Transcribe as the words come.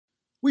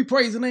We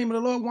praise the name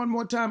of the Lord one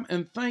more time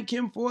and thank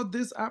him for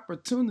this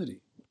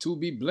opportunity to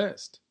be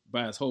blessed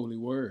by his holy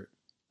word.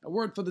 Our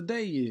word for the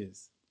day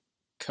is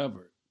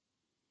covered.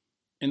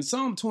 In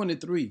Psalm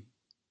 23,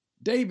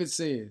 David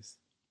says,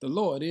 "The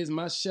Lord is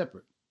my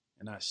shepherd,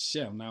 and I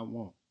shall not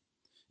want."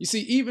 You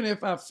see, even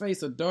if I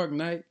face a dark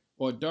night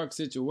or a dark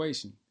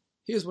situation,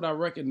 here's what I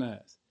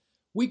recognize.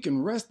 We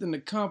can rest in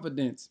the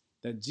confidence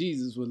that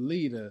Jesus will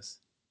lead us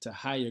to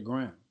higher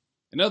ground.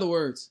 In other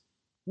words,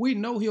 we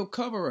know he'll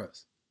cover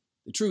us.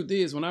 The truth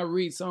is, when I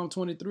read Psalm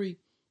 23,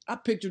 I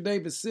picture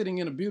David sitting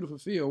in a beautiful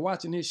field,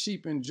 watching his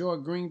sheep enjoy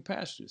green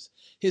pastures,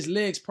 his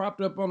legs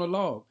propped up on a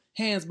log,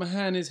 hands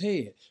behind his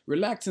head,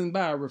 relaxing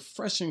by a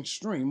refreshing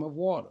stream of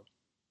water.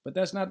 But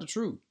that's not the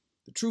truth.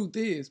 The truth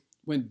is,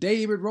 when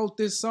David wrote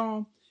this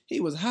psalm, he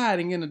was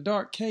hiding in a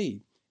dark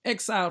cave,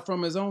 exiled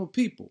from his own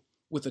people,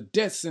 with a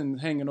death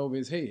sentence hanging over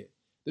his head.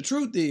 The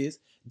truth is,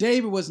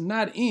 David was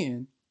not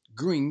in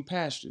green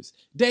pastures.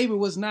 David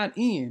was not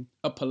in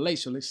a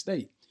palatial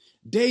estate.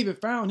 David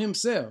found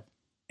himself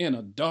in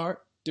a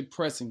dark,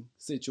 depressing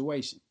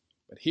situation.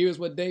 But here's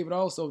what David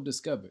also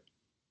discovered.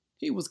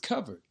 He was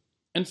covered.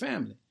 And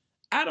family,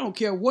 I don't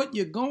care what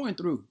you're going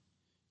through.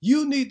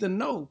 You need to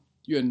know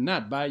you're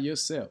not by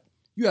yourself.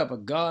 You have a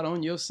God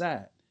on your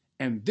side.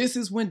 And this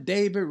is when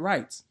David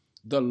writes,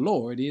 "The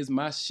Lord is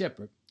my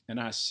shepherd, and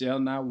I shall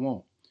not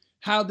want."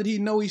 How did he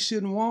know he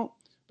shouldn't want?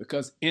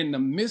 Because in the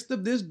midst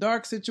of this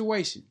dark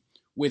situation,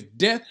 with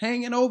death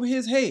hanging over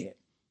his head,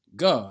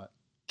 God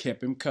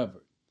kept him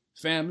covered.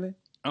 Family,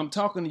 I'm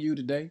talking to you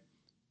today.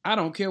 I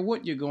don't care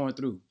what you're going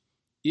through.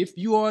 If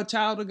you are a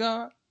child of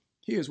God,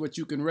 here's what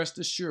you can rest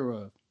assured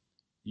of.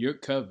 You're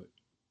covered.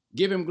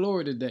 Give him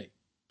glory today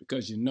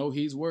because you know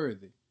he's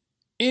worthy.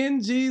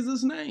 In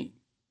Jesus' name,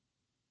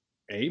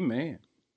 amen.